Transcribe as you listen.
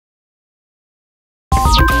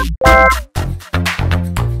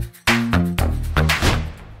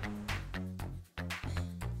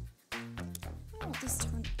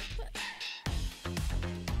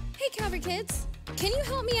Kids? Can you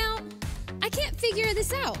help me out? I can't figure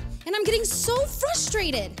this out, and I'm getting so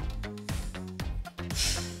frustrated.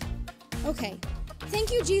 Okay, thank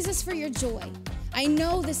you, Jesus, for your joy. I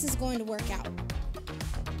know this is going to work out.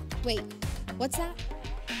 Wait, what's that?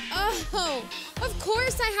 Oh, of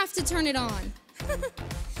course I have to turn it on.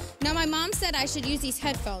 Now, my mom said I should use these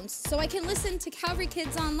headphones so I can listen to Calvary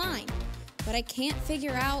Kids Online, but I can't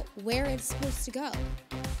figure out where it's supposed to go.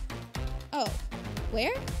 Oh,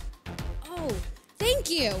 where? Oh, thank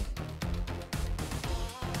you.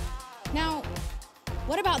 Now,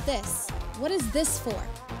 what about this? What is this for?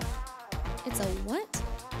 It's a what?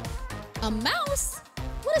 A mouse?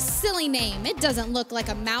 What a silly name. It doesn't look like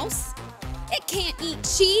a mouse. It can't eat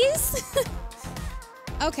cheese.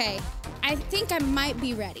 Okay, I think I might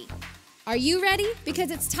be ready. Are you ready? Because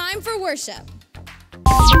it's time for worship.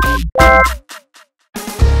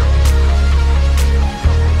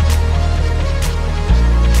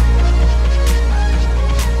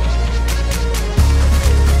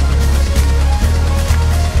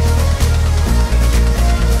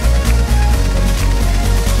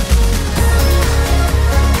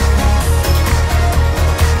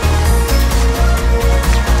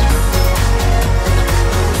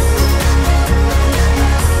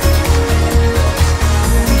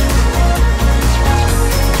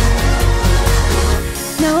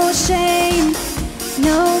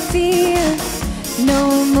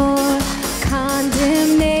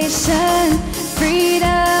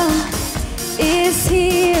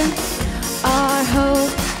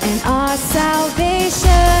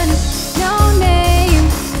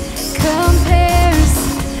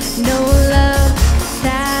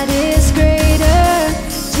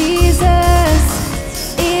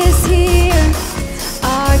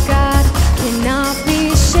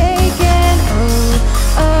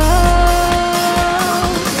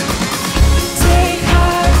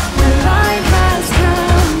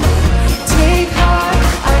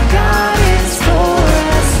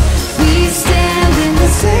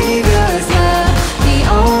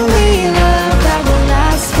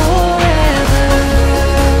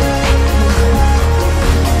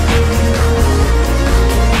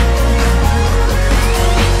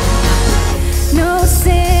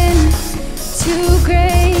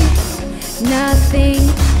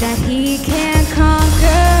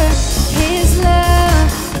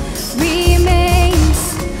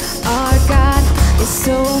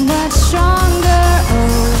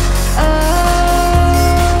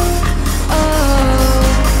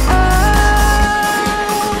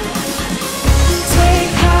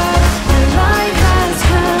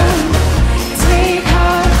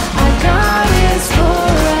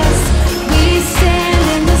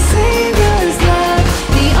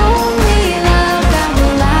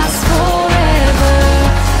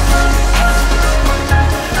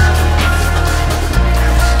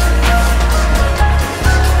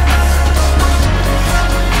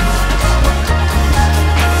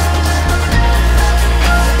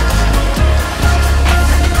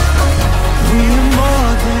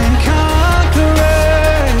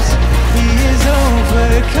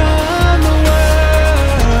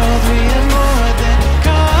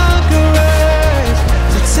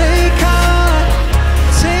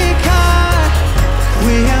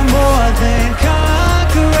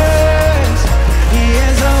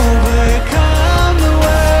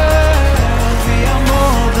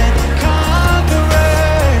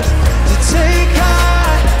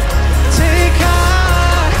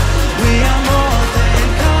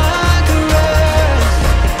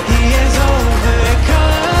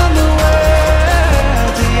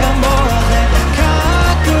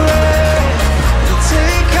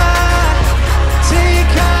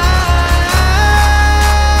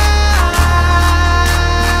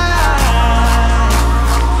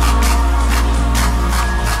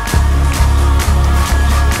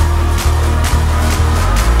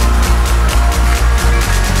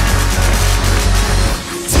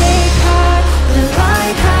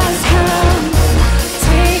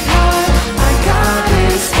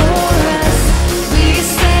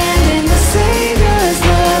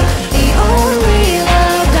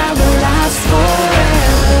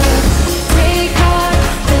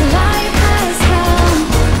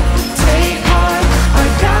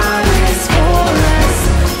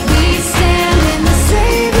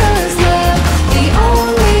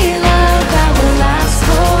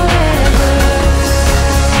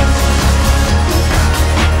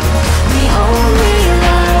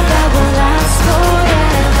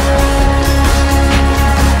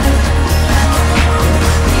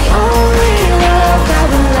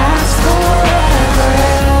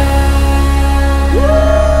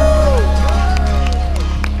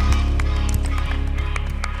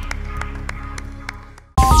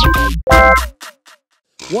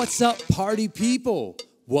 What's up, party people?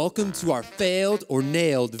 Welcome to our Failed or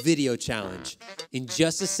Nailed video challenge. In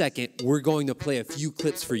just a second, we're going to play a few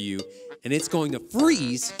clips for you, and it's going to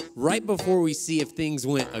freeze right before we see if things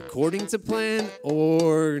went according to plan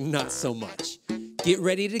or not so much. Get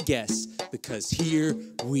ready to guess, because here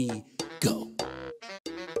we go.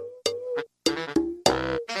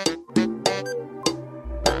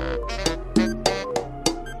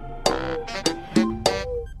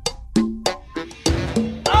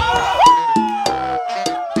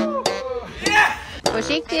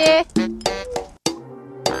 Försiktig!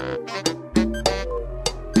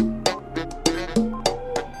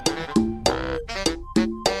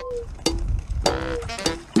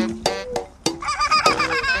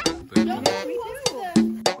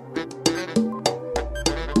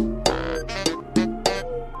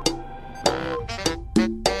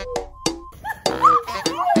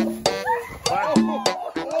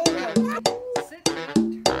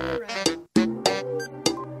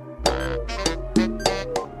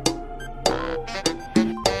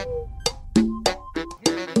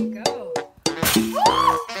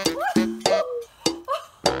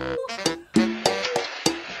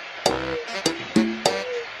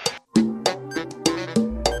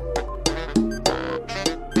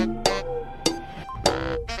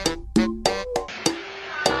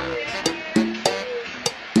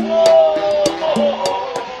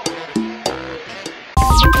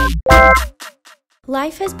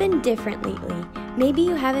 Life has been different lately. Maybe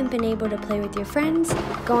you haven't been able to play with your friends,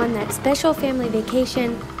 go on that special family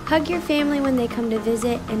vacation, hug your family when they come to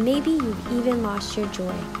visit, and maybe you've even lost your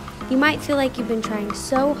joy. You might feel like you've been trying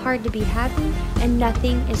so hard to be happy and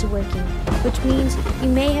nothing is working, which means you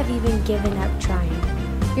may have even given up trying.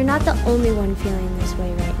 You're not the only one feeling this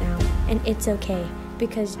way right now, and it's okay,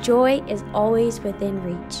 because joy is always within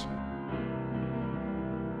reach.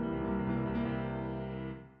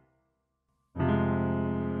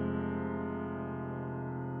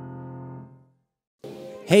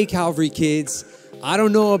 Hey Calvary Kids, I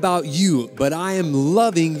don't know about you, but I am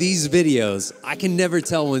loving these videos. I can never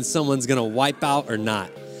tell when someone's gonna wipe out or not.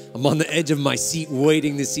 I'm on the edge of my seat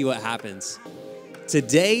waiting to see what happens.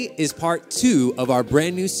 Today is part 2 of our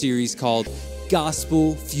brand new series called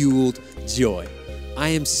Gospel Fueled Joy. I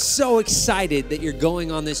am so excited that you're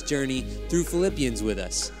going on this journey through Philippians with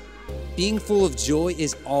us. Being full of joy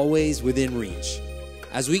is always within reach.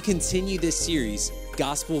 As we continue this series,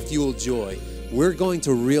 Gospel Fueled Joy, we're going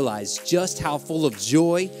to realize just how full of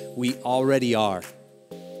joy we already are.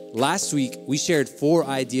 Last week, we shared 4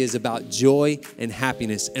 ideas about joy and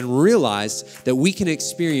happiness and realized that we can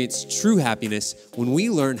experience true happiness when we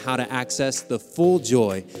learn how to access the full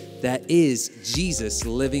joy that is Jesus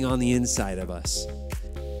living on the inside of us.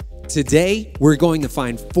 Today, we're going to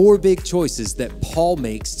find 4 big choices that Paul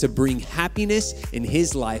makes to bring happiness in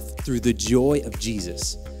his life through the joy of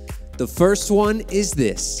Jesus. The first one is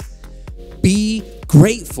this: be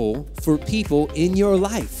grateful for people in your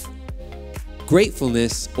life.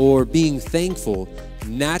 Gratefulness, or being thankful,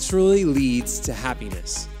 naturally leads to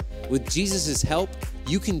happiness. With Jesus' help,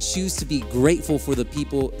 you can choose to be grateful for the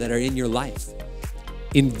people that are in your life.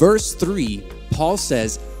 In verse 3, Paul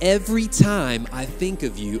says, "Every time I think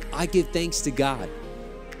of you, I give thanks to God."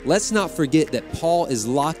 Let's not forget that Paul is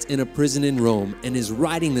locked in a prison in Rome and is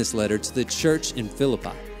writing this letter to the church in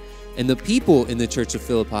Philippi. And the people in the church of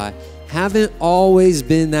Philippi haven't always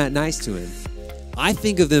been that nice to him. I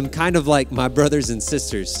think of them kind of like my brothers and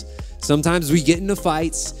sisters. Sometimes we get into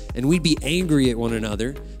fights and we'd be angry at one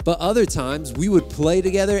another, but other times we would play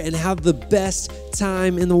together and have the best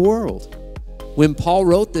time in the world. When Paul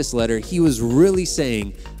wrote this letter, he was really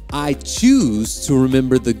saying, I choose to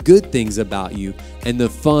remember the good things about you and the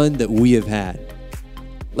fun that we have had.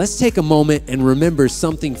 Let's take a moment and remember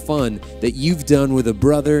something fun that you've done with a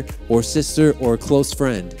brother or sister or a close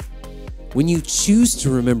friend. When you choose to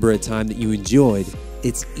remember a time that you enjoyed,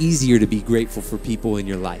 it's easier to be grateful for people in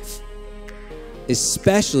your life.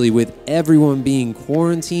 Especially with everyone being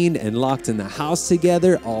quarantined and locked in the house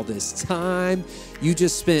together all this time. You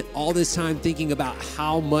just spent all this time thinking about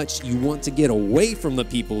how much you want to get away from the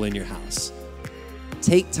people in your house.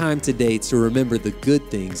 Take time today to remember the good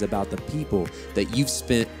things about the people that you've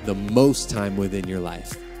spent the most time with in your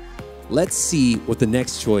life. Let's see what the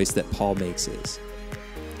next choice that Paul makes is.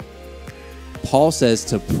 Paul says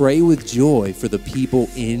to pray with joy for the people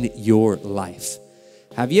in your life.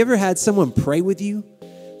 Have you ever had someone pray with you?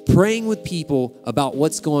 Praying with people about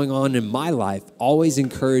what's going on in my life always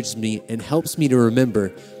encourages me and helps me to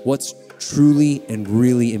remember what's truly and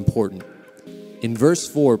really important. In verse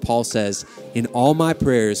 4, Paul says, "In all my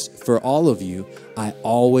prayers for all of you, I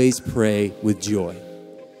always pray with joy."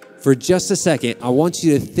 for just a second, I want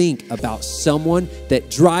you to think about someone that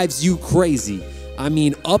drives you crazy. I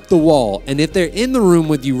mean, up the wall. And if they're in the room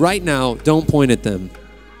with you right now, don't point at them.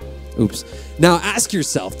 Oops. Now ask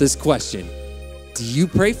yourself this question. Do you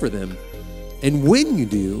pray for them? And when you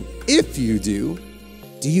do, if you do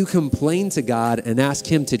you complain to God and ask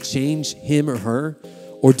him to change him or her?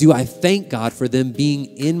 Or do I thank God for them being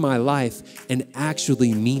in my life and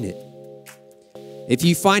actually mean it? If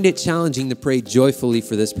you find it challenging to pray joyfully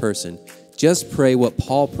for this person, just pray what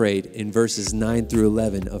Paul prayed in verses 9 through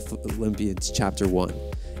 11 of Philippians chapter 1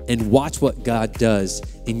 and watch what God does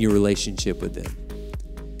in your relationship with them.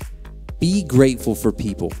 Be grateful for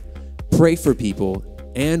people, pray for people,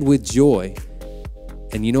 and with joy.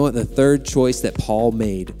 And you know what? The third choice that Paul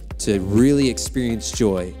made to really experience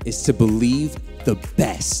joy is to believe the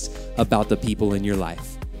best about the people in your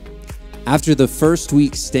life. After the first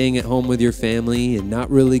week staying at home with your family and not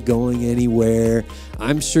really going anywhere,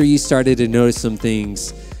 I'm sure you started to notice some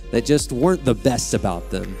things that just weren't the best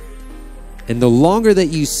about them. And the longer that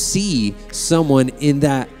you see someone in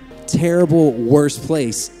that terrible, worst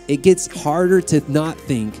place, it gets harder to not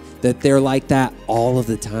think that they're like that all of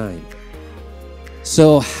the time.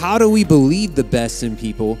 So how do we believe the best in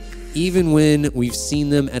people even when we've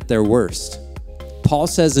seen them at their worst? Paul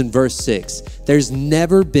says in verse 6, there's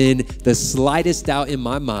never been the slightest doubt in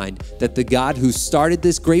my mind that the God who started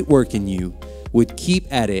this great work in you would keep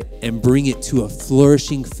at it and bring it to a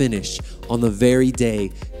flourishing finish on the very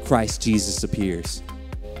day Christ Jesus appears.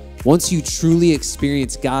 Once you truly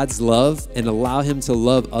experience God's love and allow him to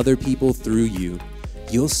love other people through you,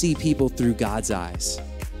 you'll see people through God's eyes.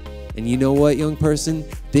 And you know what, young person?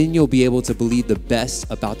 Then you'll be able to believe the best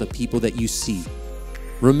about the people that you see.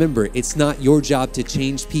 Remember, it's not your job to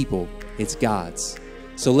change people, it's God's.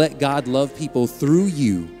 So let God love people through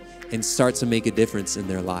you and start to make a difference in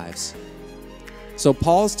their lives. So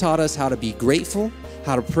Paul's taught us how to be grateful,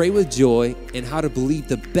 how to pray with joy, and how to believe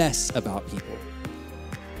the best about people.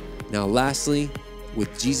 Now lastly,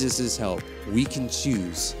 with Jesus' help, we can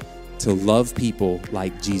choose to love people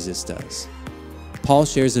like Jesus does. Paul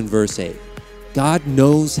shares in verse 8, God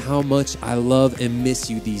knows how much I love and miss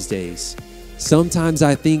you these days. Sometimes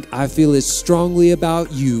I think I feel as strongly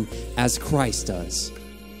about you as Christ does.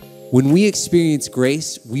 When we experience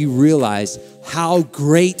grace, we realize how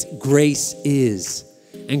great grace is.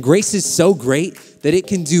 And grace is so great that it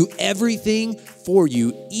can do everything for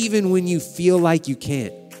you, even when you feel like you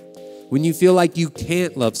can't. When you feel like you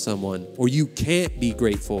can't love someone, or you can't be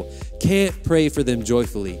grateful, can't pray for them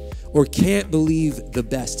joyfully, or can't believe the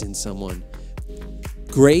best in someone.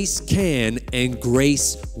 Grace can and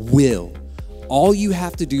grace will. All you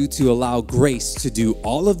have to do to allow grace to do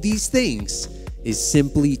all of these things is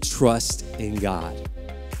simply trust in God.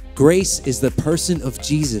 Grace is the person of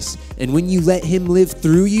Jesus, and when you let him live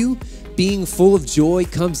through you, being full of joy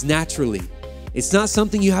comes naturally. It's not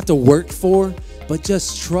something you have to work for, but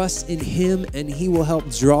just trust in him and he will help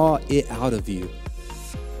draw it out of you.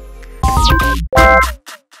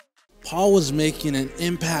 Paul was making an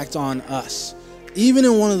impact on us, even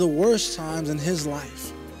in one of the worst times in his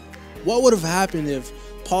life. What would have happened if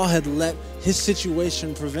Paul had let his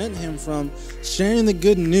situation prevent him from sharing the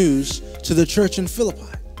good news to the church in Philippi?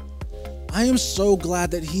 I am so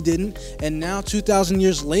glad that he didn't, and now 2,000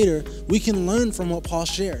 years later, we can learn from what Paul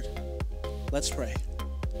shared. Let's pray.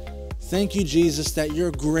 Thank you, Jesus, that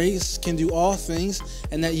your grace can do all things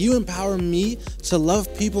and that you empower me to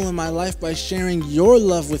love people in my life by sharing your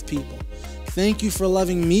love with people. Thank you for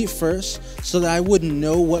loving me first so that I wouldn't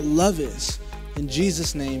know what love is. In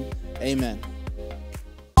Jesus' name, amen.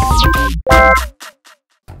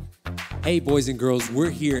 Hey, boys and girls,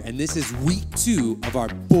 we're here, and this is week 2 of our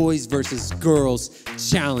Boys versus Girls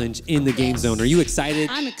Challenge in the Game Zone. Are you excited?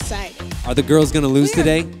 I'm excited. Are the girls going to lose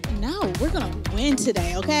today? No, we're going to win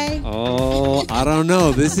today, okay? Oh, I don't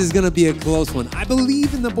know. This is going to be a close one. I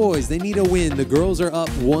believe in the boys. They need a win. The girls are up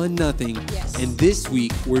 1-0. Yes. And this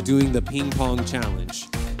week, we're doing the ping pong challenge.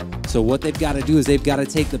 So what they've got to do is they've got to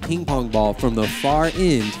take the ping pong ball from the far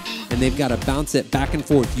end, and they've got to bounce it back and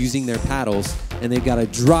forth using their paddles, and they've got to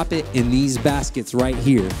drop it in these baskets right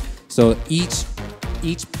here. So each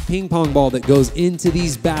ping pong ball that goes into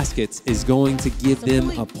these baskets is going to give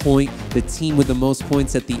them a point. The team with the most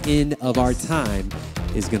points at the end of our time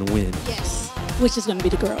is going to win. Yes. Which is going to be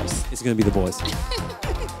the girls. It's going to be the boys.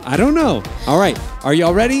 I don't know. All right. Are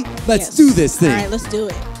y'all ready? Let's do this thing. All right, let's do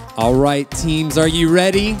it. All right, teams, are you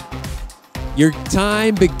ready? Your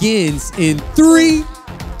time begins in 3,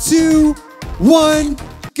 2, 1, go!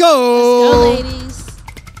 Go, ladies.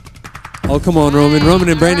 Oh, come on, Roman. Roman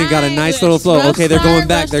and Brandon got a nice little flow. Okay, they're going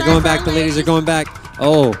back. They're going back. The ladies. ladies are going back.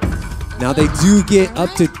 Oh, Now they do get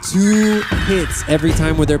up to 2 hits every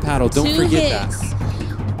time with their paddle. Don't 2 forget hits.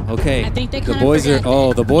 that. Okay. I think they the kinda boys are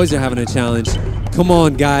forgot the boys are having a challenge. Come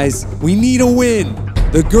on, guys. We need a win.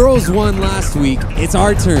 The girls won last week. It's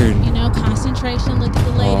our turn. You know, concentration. Look at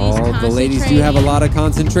the ladies. Oh, the ladies do have a lot of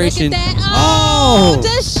concentration. Look at that. Oh,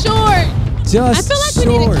 Just short. just I feel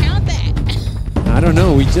like we need to count that. I don't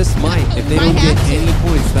know. We just might. If they Might don't get have to. any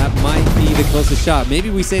points, that might be the closest shot. Maybe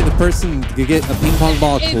we say the person could get a ping pong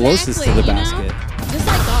ball closest to the Exactly, basket. Just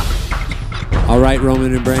like golf. All right,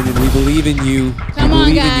 Roman and Brandon, we believe in you. Come we on,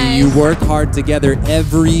 believe in guys. you. You work hard together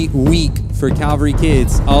every week for Calvary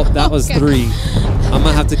Kids. Oh, that was Okay. 3. I'm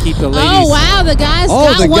gonna have to keep the ladies. Oh, wow. The guys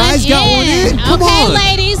got the one guys got one in. Come okay, on.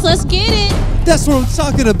 ladies, let's get it. That's what I'm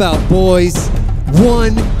talking about, boys.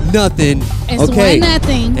 1-0. It's okay.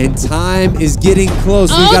 1-0. And time is getting close.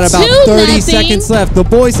 We Oh, got about 30 2-0. seconds left. The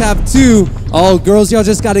boys have 2. Oh, girls, y'all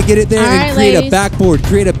just got to get it there All and right, create ladies. a backboard.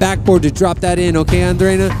 Create a backboard to drop that in. Okay,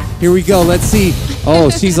 Andreina? Here we go. Let's see. Oh,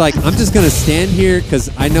 she's like, I'm just going to stand here because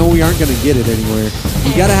I know we aren't going to get it anywhere.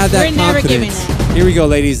 You got to have that We're never giving confidence. that. Here we go,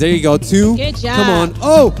 ladies. There you go. 2. Good job. Come on.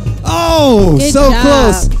 Oh, Good so job.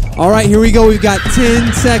 close. All right, here we go. We've got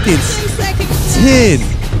 10 seconds. 10 seconds. 10,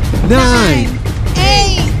 9,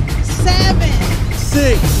 8, 7,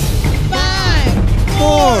 6, 5,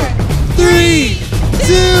 4, 3,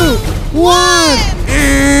 2, 1.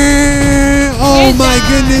 Oh Good my job.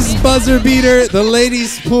 goodness, buzzer beater. The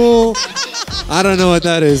ladies pool. I don't know what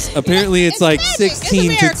that is. Apparently it's like magic. It's a 16 to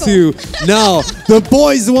miracle. 2. No, the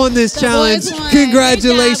boys won this The challenge. boys won.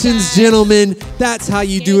 Congratulations, Good job, guys. gentlemen. That's how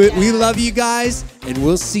you do Good it. We job. love you guys, and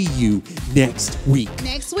we'll see you next week.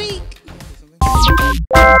 Next week.